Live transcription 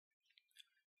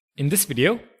In this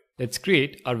video, let's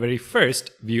create our very first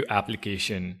Vue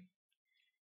application.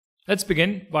 Let's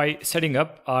begin by setting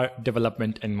up our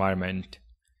development environment.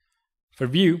 For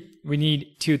Vue, we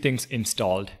need two things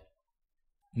installed: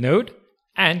 Node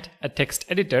and a text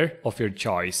editor of your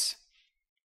choice.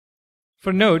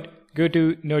 For Node, go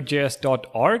to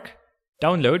nodejs.org,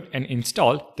 download and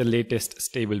install the latest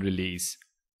stable release.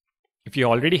 If you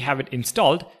already have it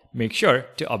installed, make sure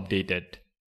to update it.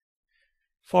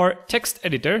 For text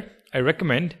editor, I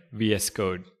recommend VS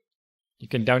Code. You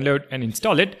can download and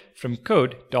install it from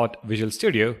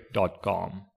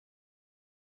code.visualstudio.com.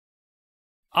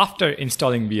 After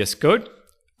installing VS Code,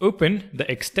 open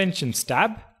the Extensions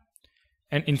tab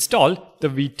and install the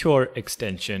Vtour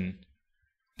extension.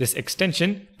 This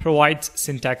extension provides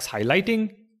syntax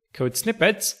highlighting, code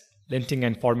snippets, linting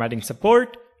and formatting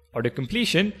support,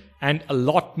 auto-completion, and a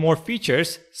lot more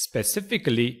features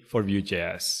specifically for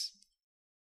Vue.js.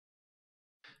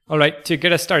 Alright, to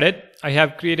get us started, I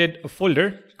have created a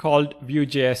folder called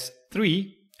Vue.js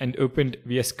 3 and opened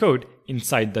VS Code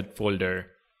inside that folder.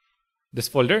 This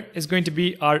folder is going to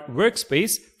be our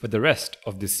workspace for the rest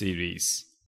of this series.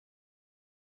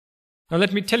 Now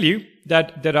let me tell you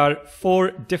that there are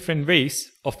 4 different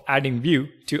ways of adding Vue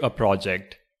to a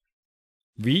project.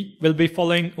 We will be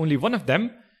following only one of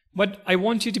them, but I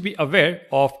want you to be aware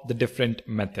of the different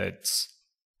methods.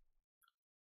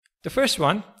 The first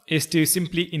one is to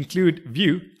simply include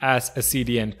Vue as a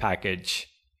CDN package.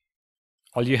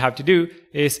 All you have to do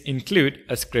is include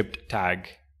a script tag.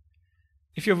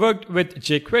 If you've worked with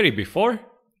jQuery before,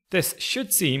 this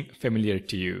should seem familiar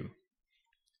to you.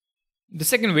 The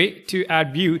second way to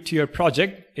add Vue to your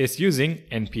project is using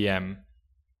npm.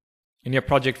 In your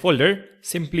project folder,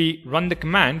 simply run the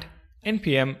command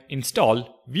npm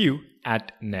install Vue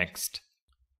at next.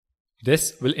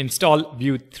 This will install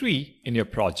Vue 3 in your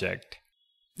project.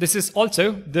 This is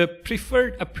also the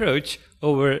preferred approach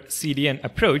over CDN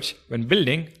approach when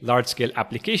building large-scale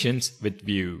applications with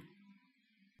Vue.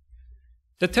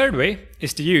 The third way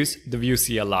is to use the Vue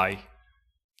CLI.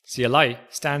 CLI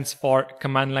stands for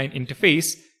Command Line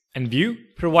Interface, and Vue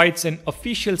provides an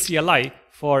official CLI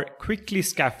for quickly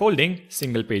scaffolding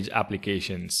single-page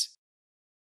applications.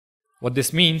 What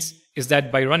this means is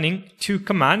that by running 2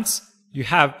 commands, you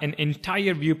have an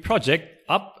entire Vue project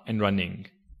up and running.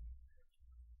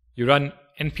 You run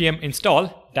npm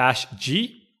install -g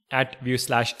at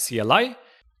vue/cli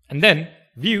and then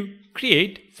Vue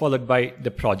create followed by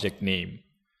the project name.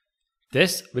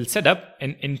 This will set up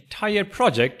an entire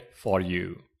project for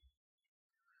you.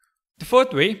 The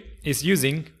fourth way is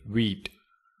using Vite.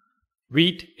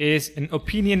 Vite is an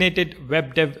opinionated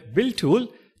web dev build tool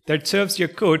that serves your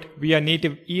code via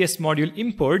native ES module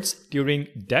imports during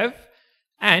dev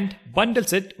and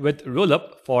bundles it with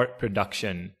rollup for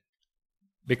production.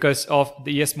 Because of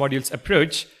the ES modules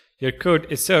approach, your code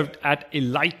is served at a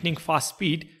lightning fast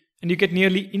speed and you get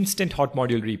nearly instant hot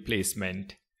module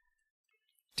replacement.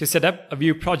 To set up a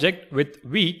Vue project with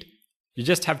Vite, you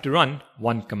just have to run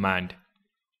one command: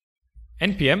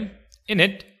 npm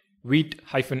init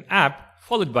vite-app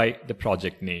followed by the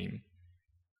project name.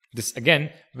 This again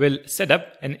will set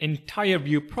up an entire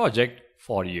Vue project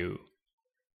for you.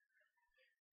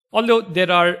 Although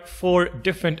there are 4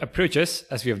 different approaches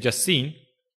as we have just seen,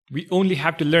 we only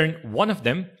have to learn one of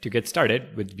them to get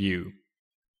started with Vue.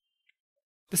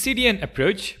 The CDN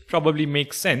approach probably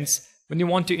makes sense when you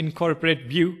want to incorporate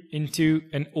Vue into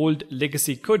an old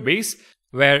legacy codebase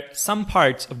where some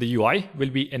parts of the UI will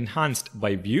be enhanced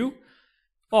by Vue,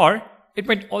 or it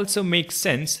might also make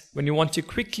sense when you want to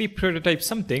quickly prototype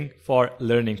something for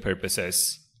learning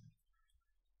purposes.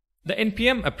 The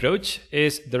npm approach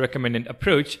is the recommended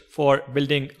approach for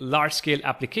building large-scale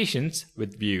applications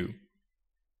with Vue.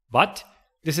 But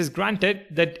this is granted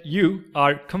that you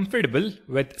are comfortable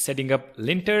with setting up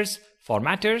linters,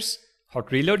 formatters, hot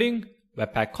reloading,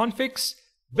 webpack configs,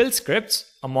 build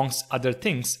scripts, amongst other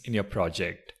things in your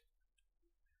project.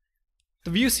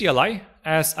 The Vue CLI,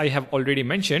 as I have already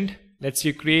mentioned, lets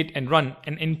you create and run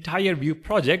an entire Vue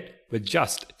project with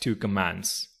just 2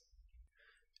 commands.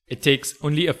 It takes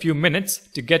only a few minutes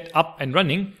to get up and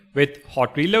running with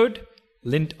hot reload,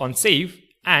 lint on save,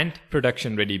 and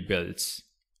production-ready builds.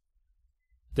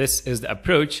 This is the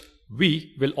approach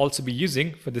we will also be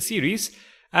using for the series,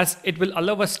 as it will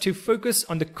allow us to focus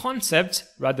on the concepts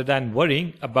rather than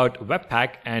worrying about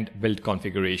Webpack and build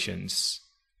configurations.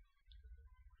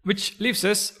 Which leaves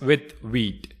us with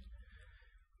Vite.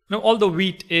 Now, although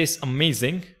Vite is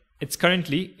amazing, it's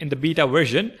currently in the beta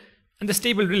version and the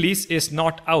stable release is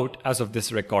not out as of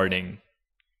this recording.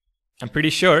 I'm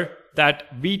pretty sure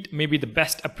that Vite may be the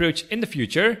best approach in the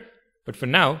future, but for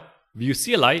now, Vue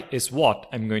CLI is what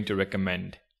I'm going to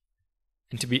recommend.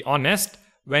 And to be honest,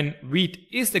 when Vite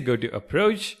is the go-to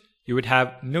approach, you would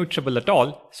have no trouble at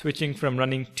all switching from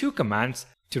running 2 commands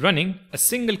to running a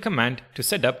single command to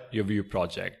set up your Vue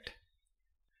project.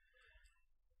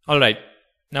 Alright,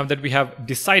 now that we have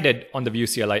decided on the Vue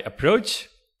CLI approach,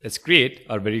 let's create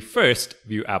our very first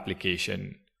Vue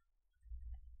application.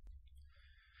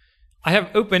 I have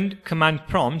opened command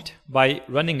prompt by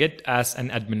running it as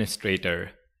an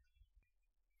administrator.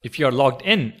 If you are logged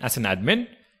in as an admin,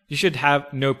 you should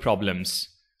have no problems.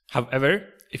 However,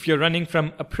 if you're running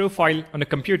from a profile on a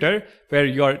computer where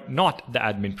you're not the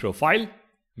admin profile,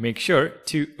 make sure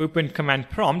to open command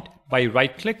prompt by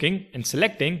right-clicking and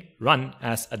selecting Run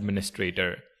as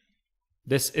Administrator.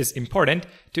 This is important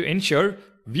to ensure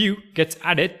Vue gets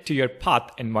added to your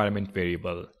path environment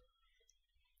variable.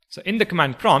 So in the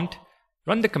command prompt,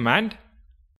 run the command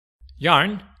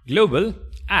yarn global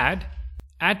add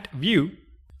 @vue/CLI.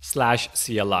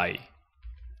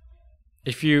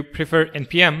 If you prefer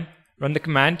npm, run the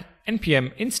command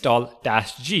npm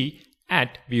install-g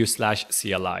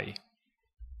 @vue/CLI.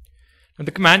 Now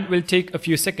the command will take a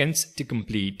few seconds to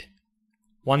complete.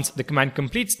 Once the command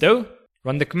completes though,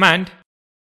 run the command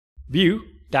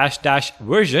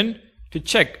vue-version to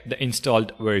check the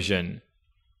installed version.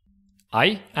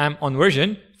 I am on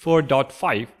version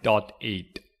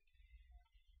 4.5.8.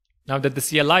 Now that the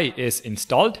CLI is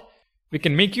installed, we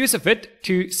can make use of it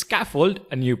to scaffold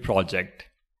a new project.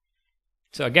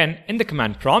 So again, in the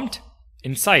command prompt,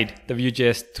 inside the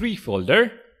Vue.js 3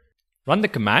 folder, run the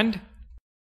command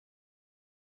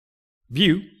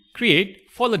Vue create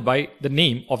followed by the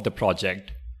name of the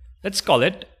project. Let's call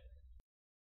it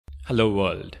Hello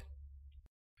World.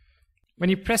 When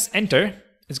you press enter,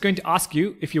 it's going to ask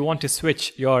you if you want to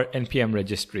switch your npm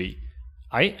registry.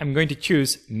 I am going to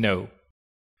choose no.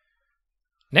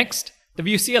 Next, the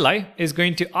Vue CLI is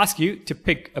going to ask you to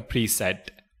pick a preset.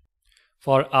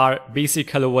 For our basic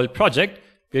Hello World project,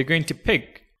 we're going to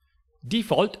pick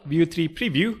default Vue 3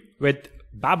 preview with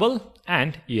Babel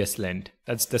and ESLint.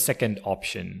 That's the second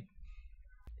option.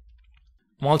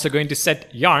 I'm also going to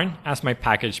set yarn as my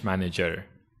package manager.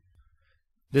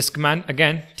 This command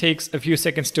again takes a few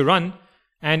seconds to run,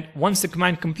 and once the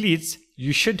command completes,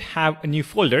 you should have a new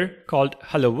folder called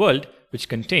Hello World, which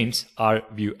contains our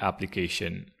Vue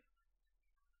application.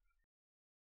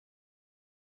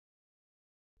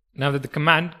 Now that the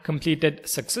command completed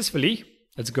successfully,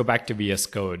 let's go back to VS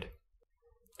Code.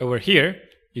 Over here,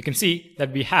 you can see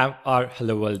that we have our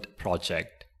Hello World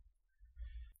project.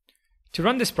 To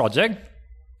run this project,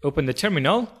 open the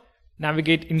terminal,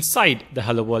 navigate inside the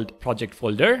Hello World project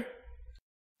folder.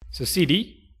 So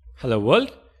cd Hello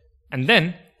World, and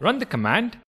then run the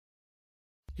command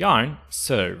yarn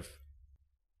serve.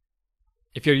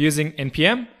 If you're using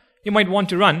npm, you might want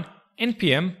to run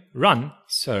npm run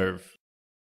serve.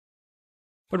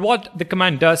 But what the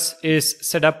command does is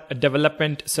set up a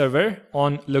development server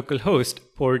on localhost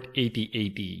port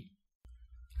 8080.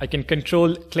 I can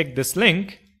control-click this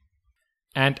link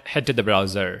and head to the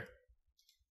browser.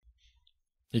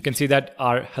 You can see that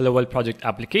our Hello World project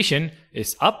application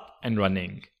is up and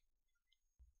running.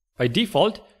 By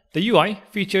default, the UI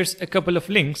features a couple of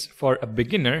links for a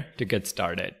beginner to get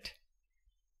started.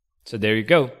 So there you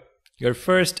go, your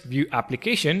first Vue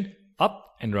application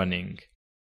up and running.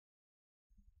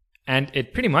 And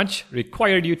it pretty much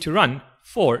required you to run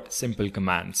 4 simple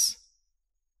commands.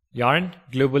 Yarn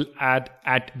global add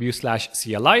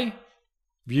 @vue/CLI,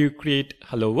 Vue create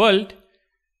hello world,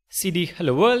 cd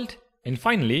hello world, and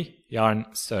finally yarn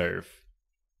serve.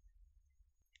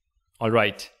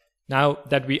 Alright, now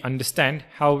that we understand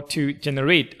how to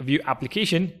generate a Vue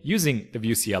application using the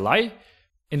Vue CLI,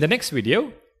 in the next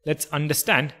video, let's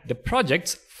understand the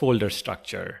project's folder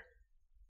structure.